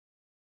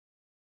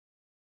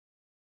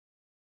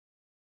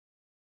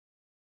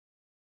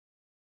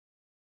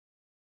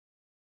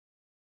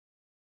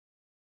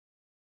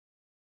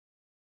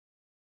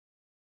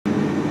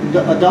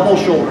a double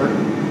shoulder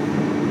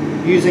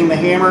using the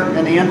hammer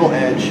and anvil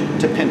edge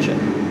to pinch it.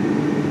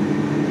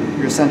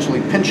 You're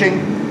essentially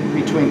pinching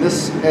between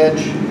this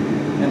edge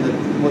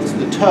and what's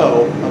the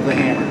toe of the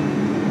hammer.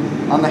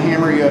 On the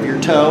hammer you have your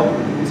toe,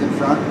 it's in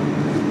front,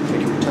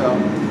 take your toe,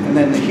 and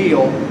then the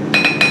heel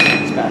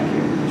is back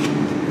here.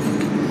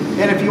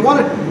 And if you want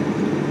to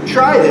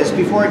try this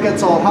before it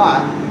gets all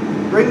hot,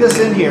 bring this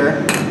in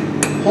here,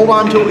 hold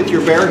on to it with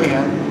your bare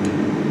hand,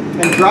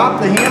 and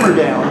drop the hammer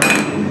down.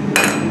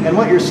 And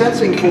what you're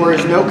sensing for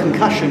is no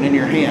concussion in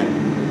your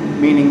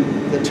hand, meaning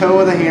the toe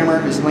of the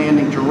hammer is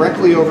landing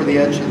directly over the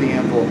edge of the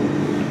anvil.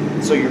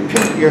 So you've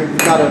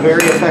got a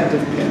very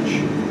effective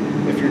pinch.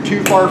 If you're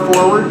too far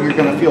forward, you're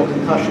going to feel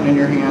concussion in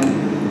your hand.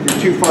 If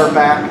you're too far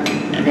back,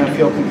 you're going to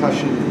feel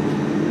concussion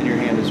in your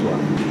hand as well.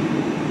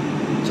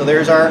 So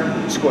there's our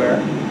square.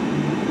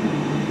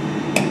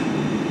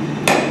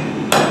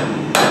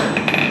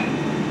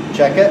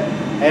 Check it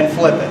and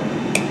flip it.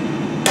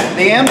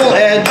 The anvil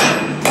edge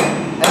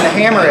and the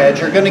hammer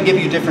edge are going to give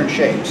you different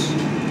shapes.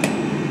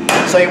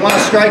 So you want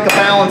to strike a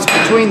balance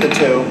between the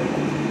two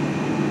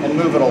and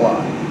move it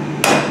along.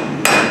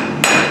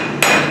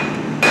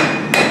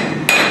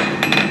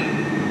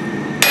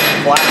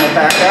 Flatten it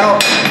back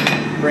out,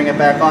 bring it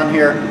back on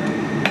here.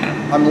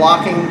 I'm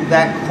locking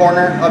that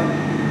corner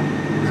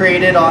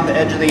created on the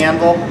edge of the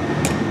anvil.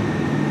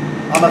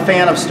 I'm a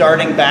fan of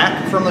starting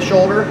back from the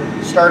shoulder,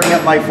 starting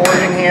at my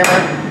forging hammer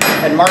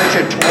and march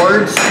it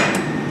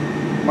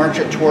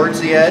towards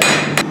the edge.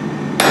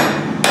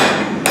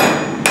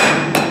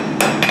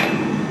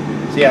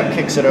 See how it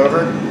kicks it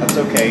over? That's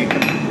okay, you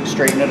can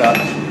straighten it up.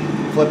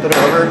 Flip it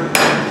over.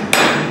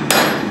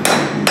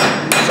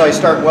 So I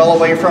start well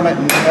away from it,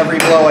 and every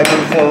blow I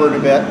move forward a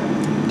bit.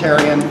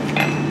 Terrian,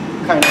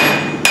 kind of.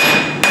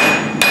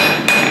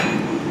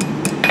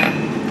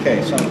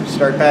 Okay, so I'm going to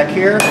start back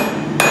here.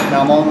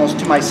 Now I'm almost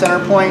to my center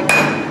point.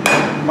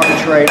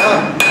 March right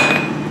up.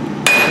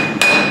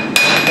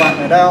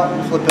 Flatten it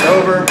out, flip it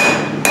over.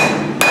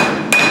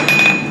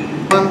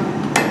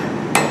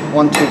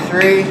 1, 2,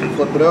 3,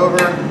 flip it over.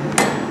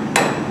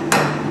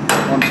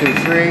 1, 2,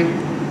 3.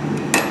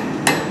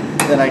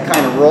 Then I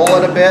kind of roll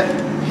it a bit,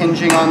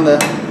 hinging on the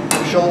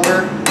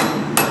shoulder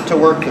to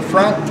work the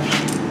front.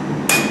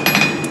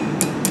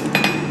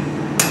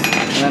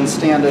 And then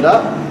stand it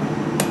up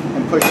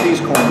and push these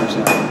corners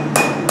in.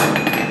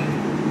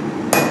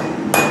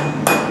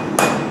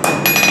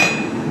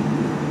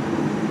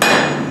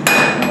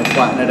 And we'll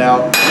flatten it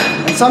out.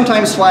 And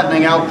sometimes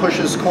flattening out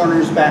pushes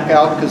corners back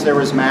out because there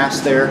was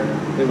mass there.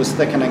 It was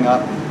thickening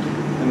up.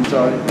 And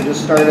so I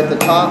just start at the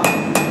top.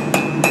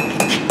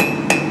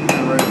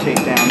 Rotate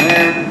down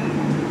there,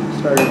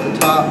 start at the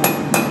top,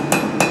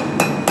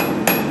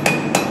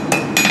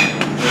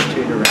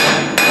 rotate around.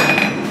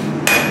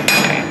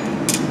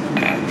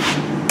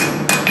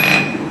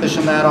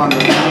 Position that on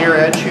the near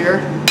edge here.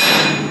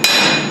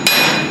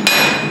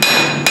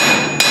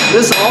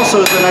 This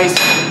also is a nice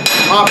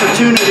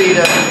opportunity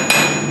to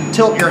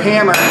tilt your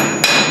hammer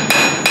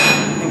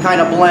and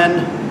kind of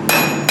blend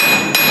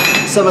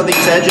some of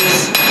these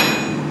edges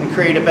and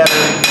create a better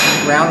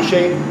round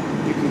shape.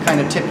 You can kind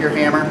of tip your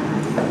hammer.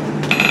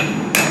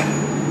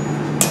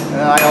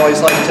 And I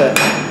always like to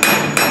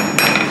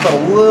put a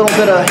little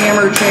bit of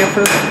hammer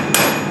chamfer,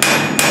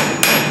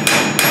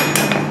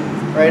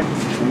 right?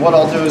 And what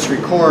I'll do is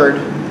record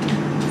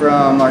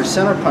from our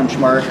center punch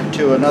mark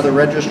to another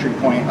registry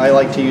point. I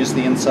like to use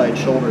the inside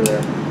shoulder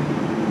there.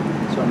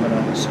 So I'm going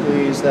to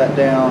squeeze that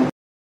down.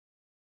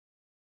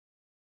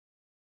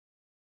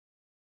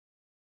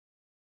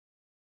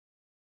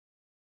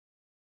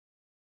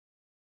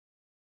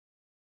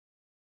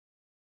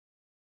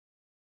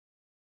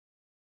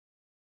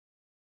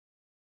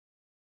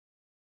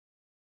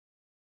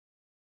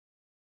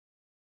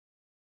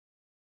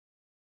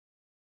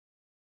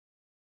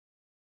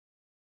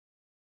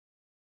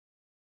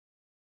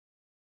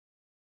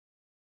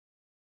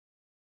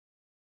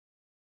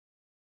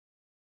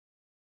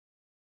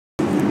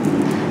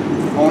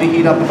 Only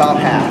heat up about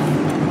half.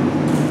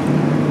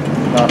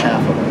 About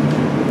half of it.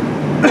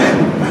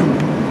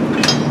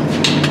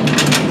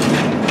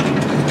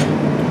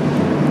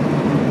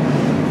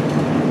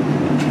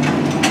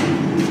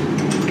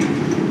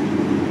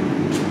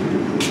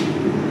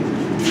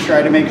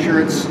 Try to make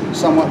sure it's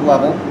somewhat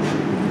level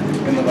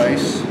in the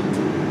vise.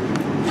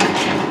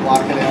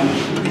 Lock it in.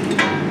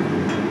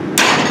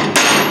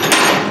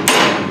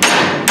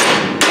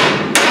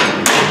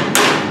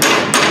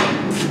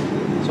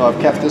 So I've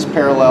kept this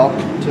parallel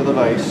to the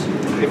vise.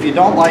 If you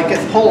don't like it,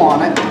 pull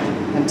on it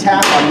and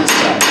tap on this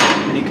side,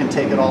 and you can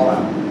take it all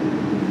out.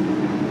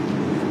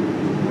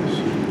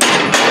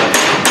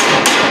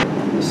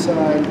 On this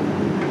side,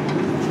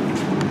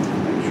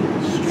 make sure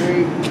it's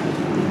straight.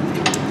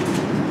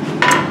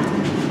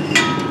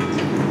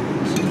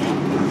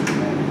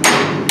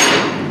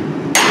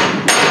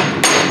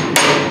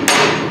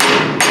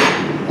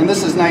 And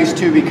this is nice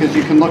too because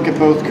you can look at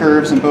both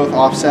curves and both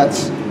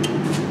offsets.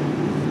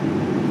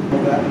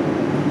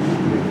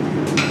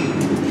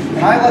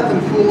 And I let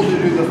them cool to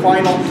do the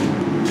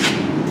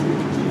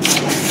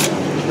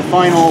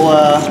final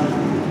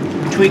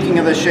tweaking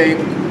of the shape.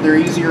 They're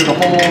easier to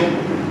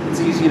hold, it's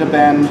easy to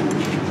bend.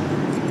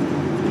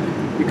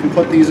 You can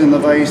put these in the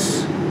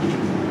vise,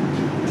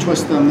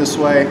 twist them this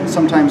way.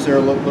 Sometimes they're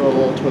a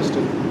little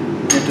twisted.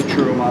 You have to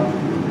true them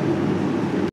up.